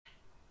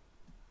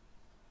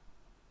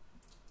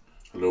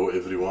Hello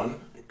everyone,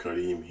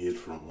 Karim here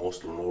from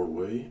Oslo,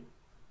 Norway,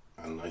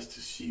 and nice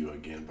to see you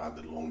again by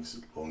the long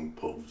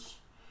pause.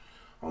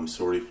 I'm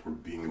sorry for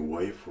being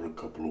away for a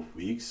couple of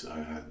weeks. I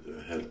had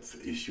health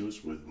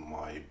issues with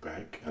my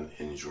back and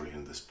injury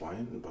in the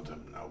spine, but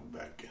I'm now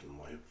back in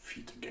my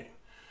feet again.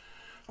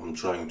 I'm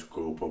trying to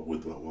cope up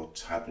with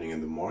what's happening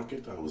in the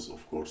market. I was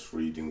of course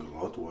reading a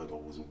lot while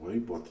I was away,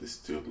 but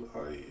still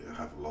I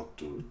have a lot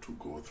to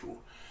go through.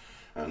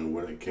 And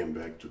when I came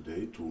back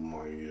today to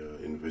my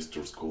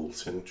investors call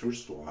center,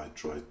 so I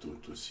tried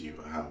to see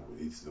how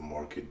is the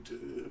market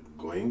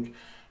going,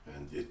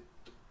 and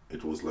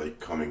it was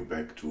like coming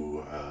back to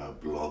a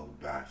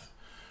bloodbath.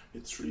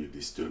 It's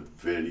really still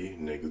very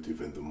negative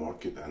in the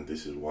market, and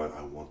this is why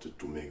I wanted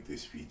to make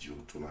this video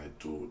tonight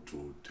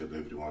to tell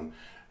everyone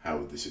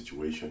how the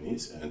situation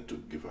is and to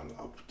give an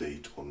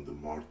update on the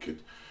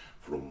market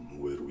from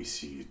where we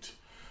see it.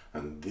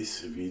 And this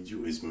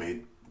video is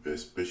made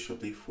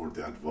especially for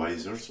the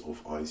advisors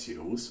of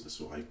ICOs,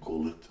 so I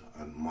call it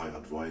my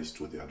advice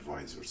to the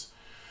advisors.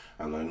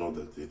 And I know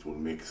that it will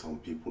make some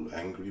people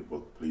angry,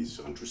 but please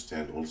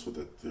understand also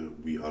that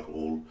we are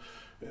all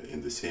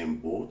in the same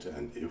boat,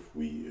 and if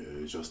we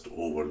just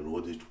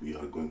overload it, we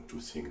are going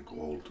to sink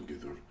all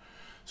together.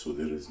 So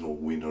there is no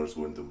winners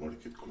when the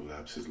market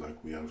collapses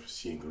like we are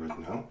seeing right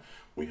now.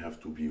 We have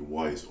to be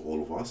wise,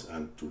 all of us,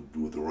 and to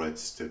do the right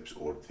steps,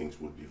 or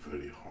things will be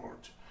very hard.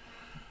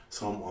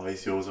 Some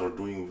ICOs are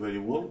doing very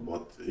well,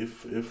 but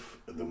if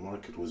the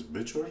market was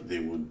better, they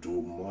would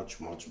do much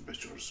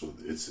better. So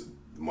it's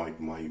my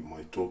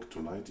talk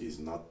tonight is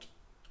not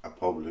a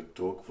public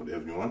talk for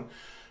everyone.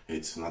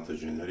 It's not a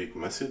generic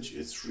message.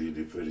 It's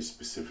really very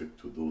specific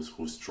to those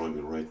who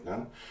struggle right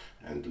now.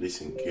 And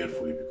listen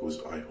carefully, because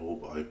I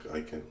hope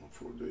I can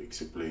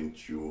explain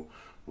to you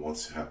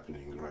what's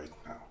happening right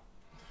now.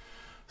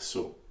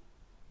 So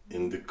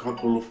in the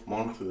couple of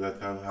months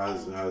that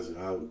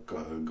have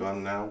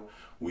gone now,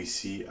 we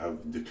see a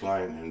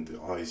decline in the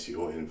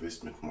ICO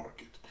investment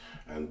market,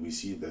 and we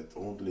see that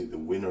only the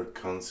winner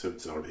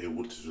concepts are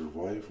able to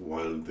survive,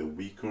 while the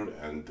weaker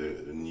and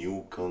the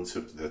new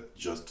concepts that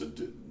just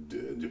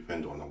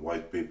depend on a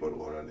white paper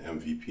or an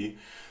MVP,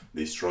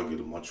 they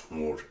struggle much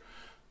more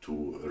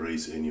to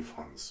raise any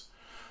funds.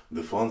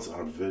 The funds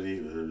are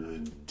very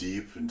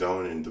deep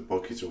down in the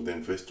pockets of the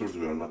investors.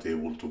 We are not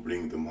able to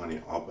bring the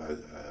money up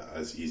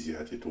as easy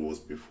as it was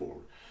before.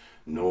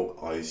 No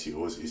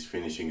ICOs is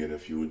finishing in a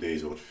few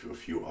days or a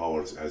few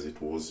hours as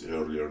it was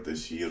earlier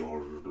this year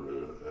or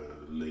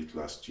late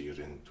last year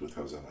in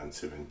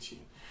 2017.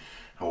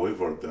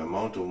 However, the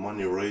amount of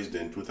money raised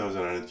in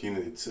 2019,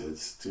 it's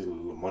still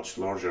much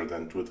larger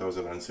than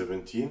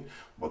 2017,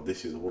 but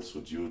this is also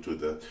due to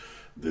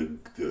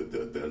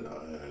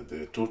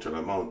the total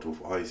amount of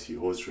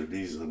ICOs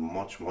released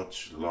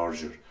much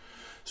larger.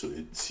 So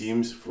it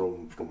seems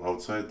from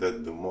outside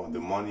that the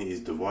money is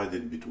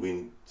divided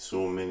between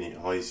so many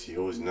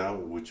ICOs now,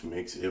 which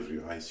makes every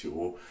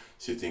ICO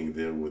sitting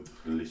there with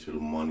little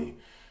money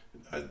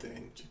at the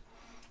end.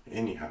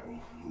 Anyhow,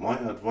 my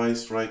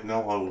advice right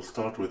now, I will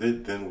start with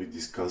it, then we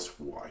discuss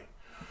why.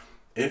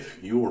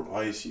 If your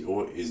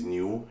ICO is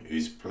new,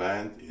 is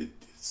planned,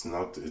 it's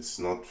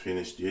not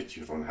finished yet,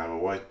 you don't have a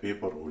white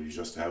paper, or you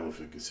just have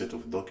a set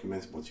of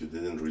documents but you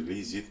didn't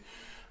release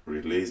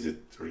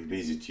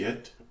it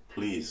yet,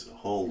 please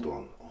hold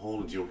on,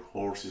 hold your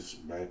horses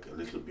back a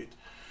little bit.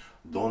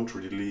 Don't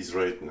release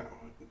right now.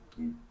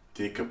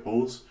 Take a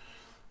pause,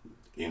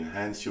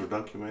 enhance your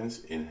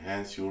documents,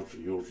 enhance your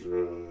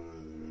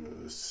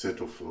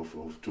set of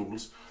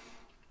tools,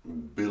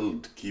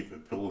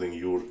 keep building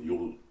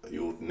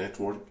your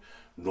network.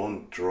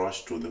 Don't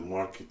rush to the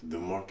market. The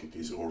market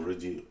is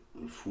already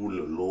full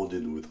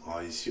loaded with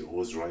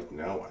ICOs right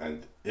now,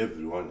 and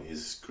everyone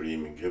is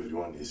screaming,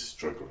 everyone is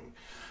struggling.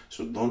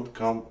 So don't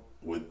come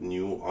with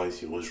new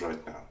ICOs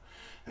right now.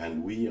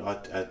 And we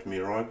at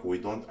Mirac, we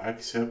don't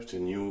accept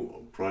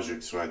new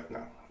projects right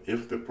now.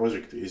 If the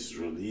project is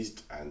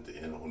released and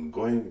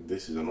ongoing,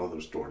 this is another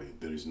story.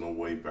 There is no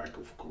way back,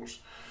 of course.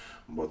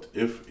 But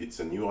if it's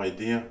a new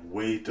idea,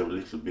 wait a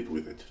little bit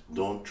with it.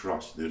 Don't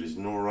rush. There is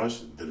no rush.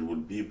 There will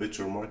be a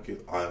better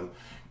market. I am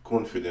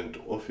confident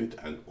of it,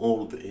 and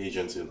all the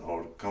agents in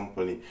our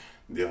company,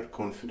 they are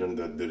confident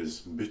that there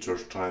is better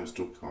times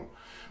to come.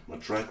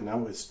 But right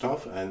now it's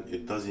tough, and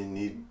it doesn't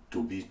need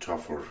to be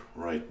tougher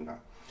right now.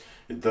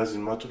 It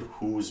doesn't matter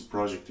whose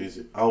project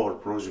is. Our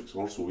projects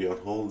also, we are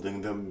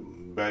holding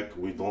them back.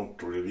 We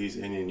don't release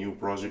any new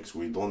projects.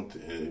 We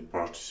don't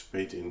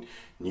participate in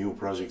new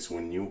projects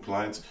with new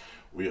clients.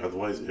 We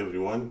advise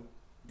everyone,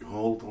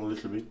 hold on a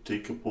little bit,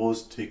 take a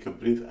pause, take a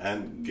breath,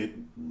 and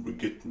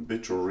get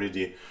better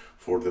ready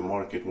for the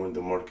market when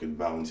the market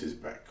bounces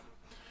back.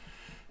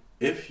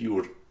 If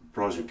your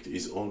project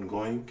is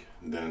ongoing,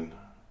 then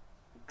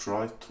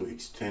try to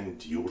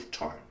extend your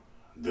time.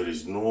 There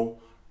is no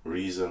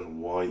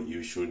reason why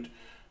you should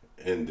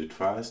end it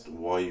fast,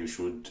 why you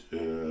should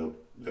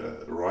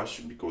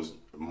rush, because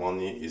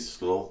money is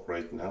slow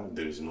right now.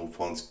 There is no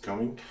funds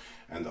coming,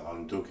 and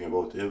I'm talking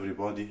about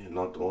everybody,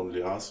 not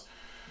only us.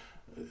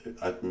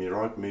 at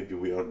Mirak, maybe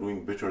we are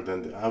doing better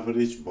than the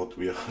average, but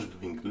we are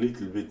doing a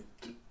little bit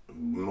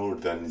more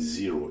than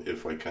zero,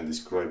 if I can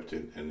describe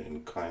it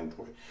in kind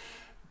way.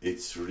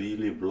 It's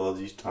really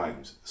bloody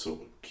times,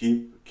 so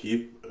keep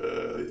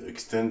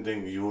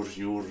extending your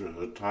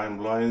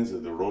timelines.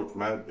 The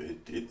roadmap,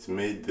 it's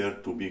made there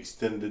to be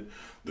extended.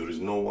 There is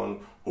no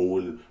one who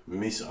will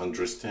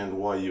misunderstand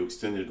why you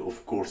extended.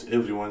 Of course,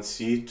 everyone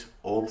see it.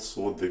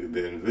 Also,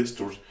 the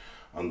investors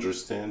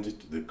understand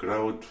it. The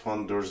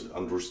crowdfunders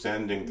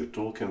understanding, the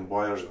token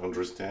buyers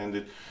understand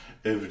it.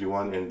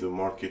 Everyone in the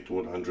market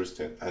will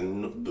understand,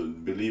 and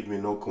believe me,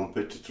 no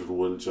competitor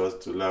will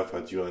just laugh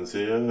at you and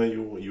say,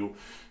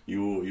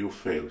 you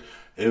fail.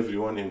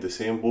 Everyone in the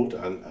same boat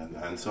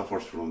and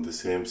suffers from the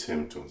same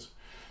symptoms.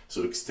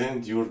 So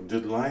extend your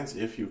deadlines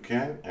if you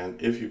can,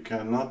 and if you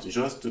cannot,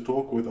 just to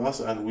talk with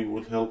us and we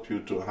will help you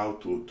to how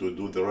to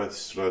do the right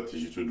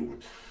strategy to do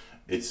it.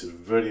 It's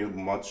very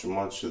much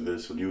the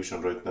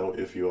solution right now.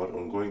 If you are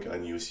ongoing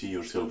and you see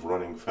yourself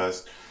running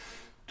fast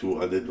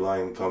to a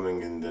deadline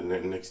coming in the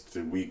next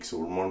weeks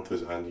or months,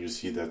 and you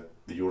see that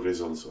your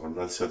results are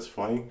not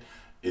satisfying,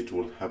 it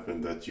will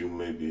happen that you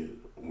maybe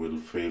will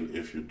fail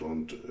if you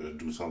don't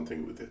do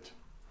something with it.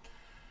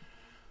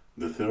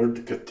 The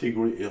third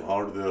category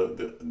are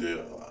the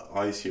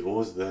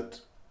ICOs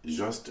that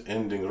just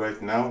ending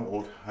right now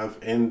or have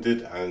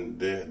ended, and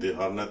they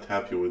are not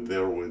happy with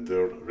their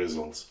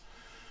results.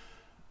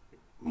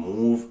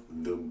 Move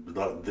the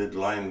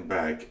deadline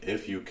back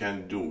if you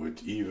can do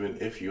it, even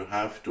if you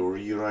have to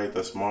rewrite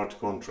a smart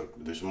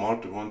contract. The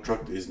smart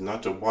contract is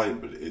not a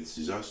Bible, it's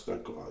just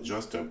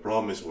a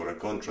promise or a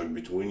contract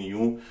between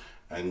you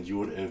and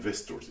your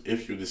investors.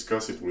 If you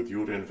discuss it with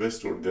your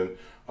investor, then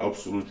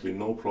absolutely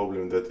no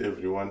problem that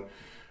everyone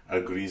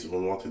agrees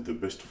on what is the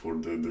best for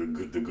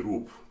the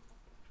group.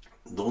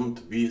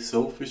 Don't be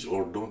selfish,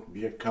 or don't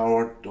be a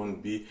coward.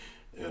 Don't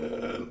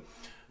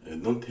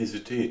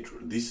hesitate.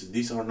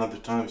 These are not the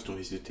times to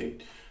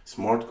hesitate.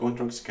 Smart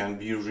contracts can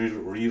be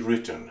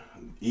rewritten.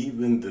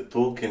 Even the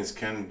tokens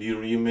can be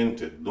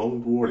reminted.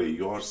 Don't worry,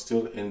 you are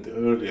still in the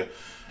earlier.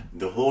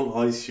 The whole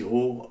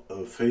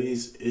ICO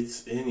phase,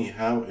 it's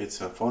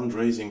a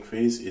fundraising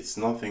phase. It's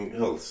nothing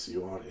else.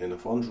 You are in a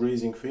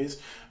fundraising phase,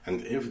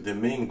 and if the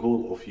main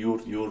goal of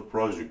your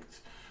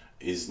project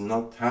is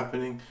not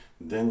happening,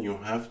 then you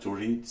have to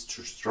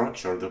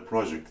restructure the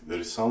project. There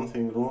is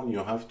something wrong.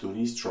 You have to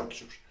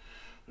restructure.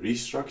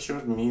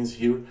 Restructure means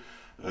here,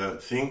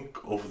 think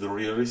of the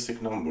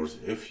realistic numbers.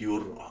 If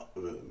your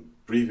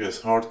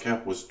previous hard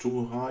cap was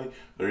too high,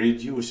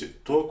 reduce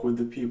it. Talk with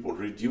the people.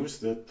 Reduce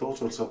the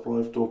total supply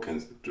of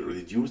tokens.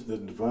 Reduce the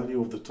value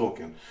of the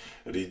token.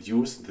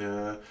 Reduce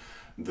the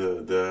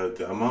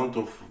amount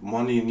of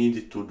money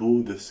needed to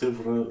do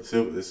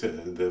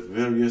the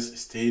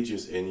various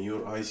stages in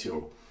your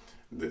ICO.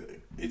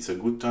 It's a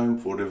good time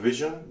for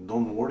revision.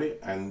 Don't worry,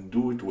 and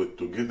do it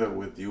together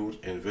with your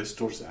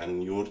investors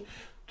and your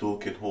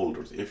token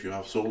holders. If you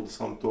have sold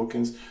some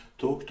tokens,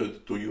 talk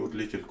to your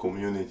little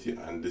community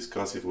and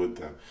discuss it with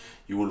them.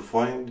 You will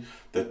find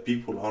that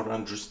people are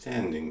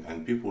understanding,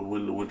 and people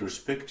will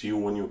respect you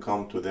when you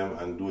come to them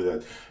and do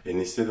that. And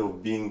instead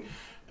of being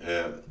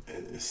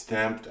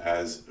stamped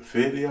as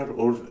failure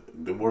or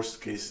the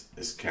worst case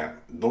scam,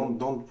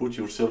 don't put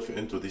yourself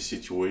into this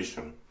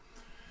situation.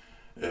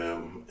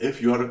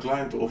 If you are a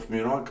client of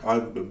Mirak,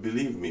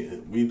 believe me,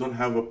 we don't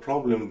have a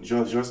problem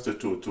just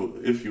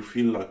to if you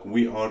feel like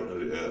we are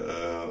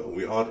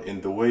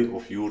in the way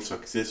of your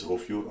success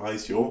of your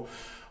ICO,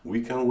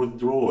 we can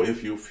withdraw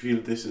if you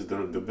feel this is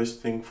the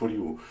best thing for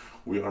you.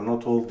 We are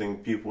not holding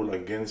people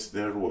against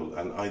their will,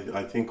 and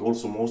I think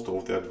also most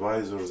of the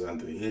advisors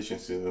and the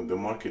agencies in the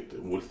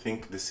market will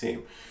think the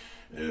same.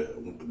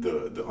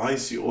 The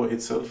ICO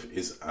itself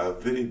is a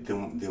very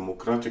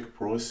democratic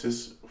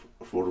process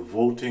for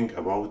voting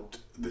about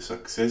the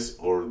success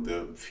or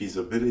the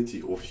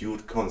feasibility of your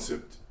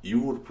concept,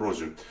 your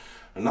project,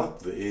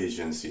 not the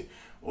agency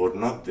or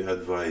not the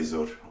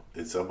advisor.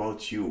 It's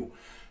about you,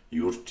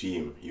 your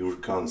team, your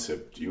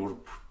concept,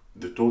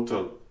 the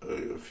total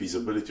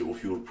feasibility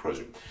of your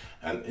project.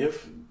 And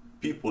if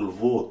people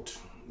vote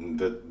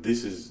that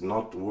this is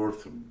not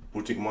worth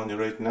putting money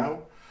right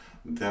now,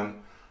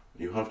 then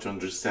you have to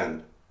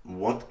understand,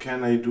 what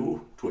can I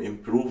do to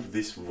improve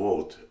this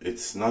vote?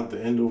 It's not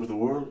the end of the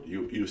world.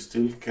 You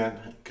still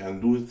can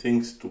do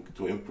things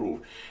to improve.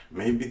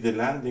 Maybe the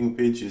landing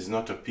page is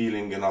not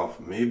appealing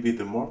enough. Maybe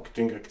the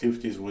marketing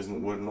activities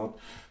were not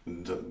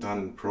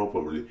done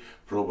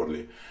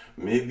properly.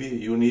 Maybe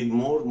you need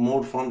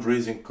more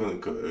fundraising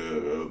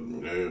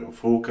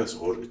focus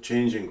or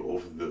changing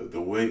of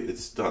the way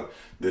it's done.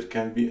 There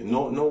can be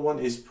no one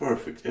is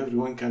perfect.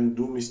 Everyone can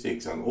do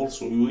mistakes, and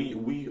also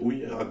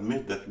we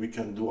admit that we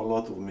can do a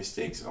lot of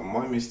mistakes. And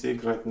my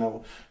mistake right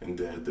now in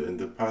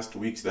the past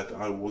weeks, that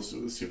I was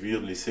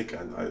severely sick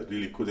and I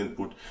really couldn't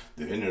put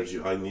the energy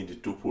I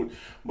needed to put.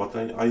 But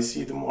I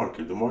see the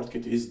market. The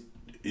market is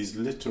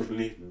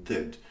literally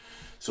dead.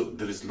 So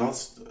there is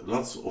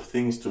lots of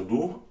things to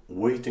do,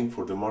 waiting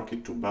for the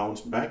market to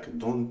bounce back.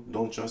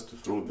 Don't just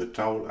throw the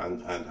towel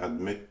and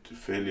admit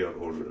failure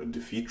or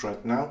defeat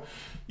right now.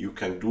 You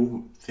can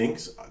do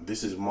things.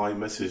 This is my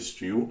message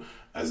to you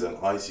as an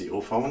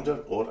ICO founder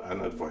or an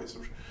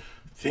advisor.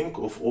 Think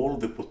of all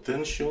the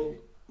potential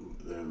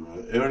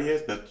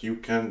areas that you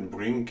can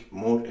bring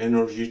more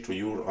energy to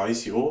your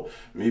ICO.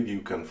 Maybe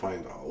you can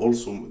find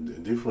also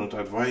different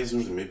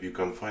advisors. Maybe you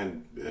can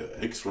find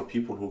extra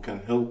people who can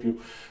help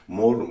you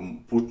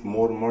put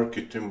more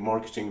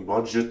marketing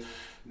budget.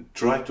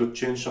 Try to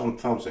change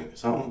something.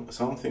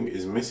 Something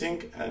is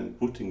missing and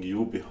putting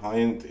you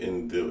behind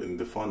in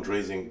the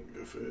fundraising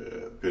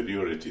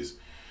priorities.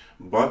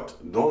 But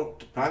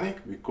don't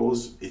panic,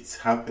 because it's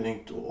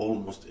happening to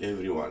almost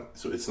everyone.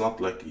 So it's not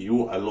like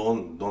you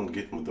alone don't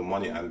get the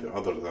money and the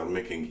others are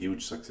making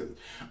huge success.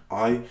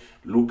 I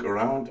look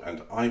around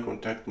and I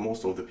contact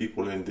most of the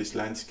people in this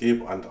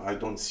landscape, and I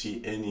don't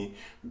see any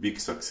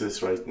big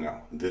success right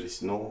now. There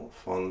is no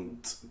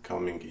funds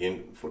coming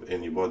in for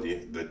anybody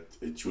that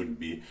it should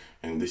be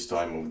in this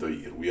time of the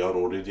year. We are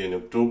already in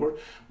October,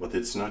 but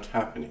it's not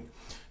happening.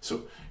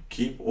 So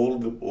keep all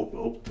the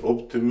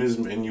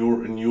optimism in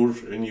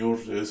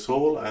your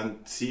soul and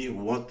see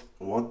what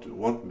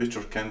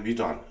better can be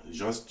done.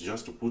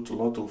 Just to put a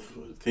lot of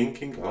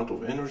thinking, a lot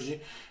of energy,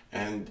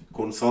 and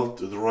consult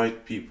the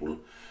right people.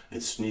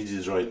 It's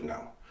needed right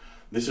now.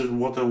 This is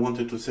what I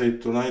wanted to say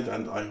tonight,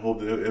 and I hope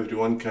that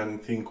everyone can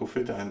think of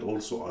it. And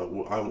also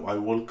I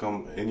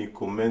welcome any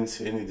comments,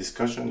 any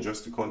discussion.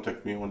 Just to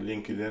contact me on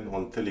LinkedIn,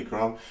 on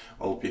Telegram.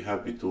 I'll be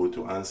happy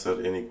to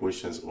answer any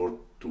questions or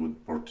to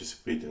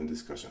participate in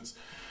discussions.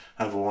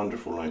 Have a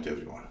wonderful night,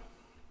 everyone.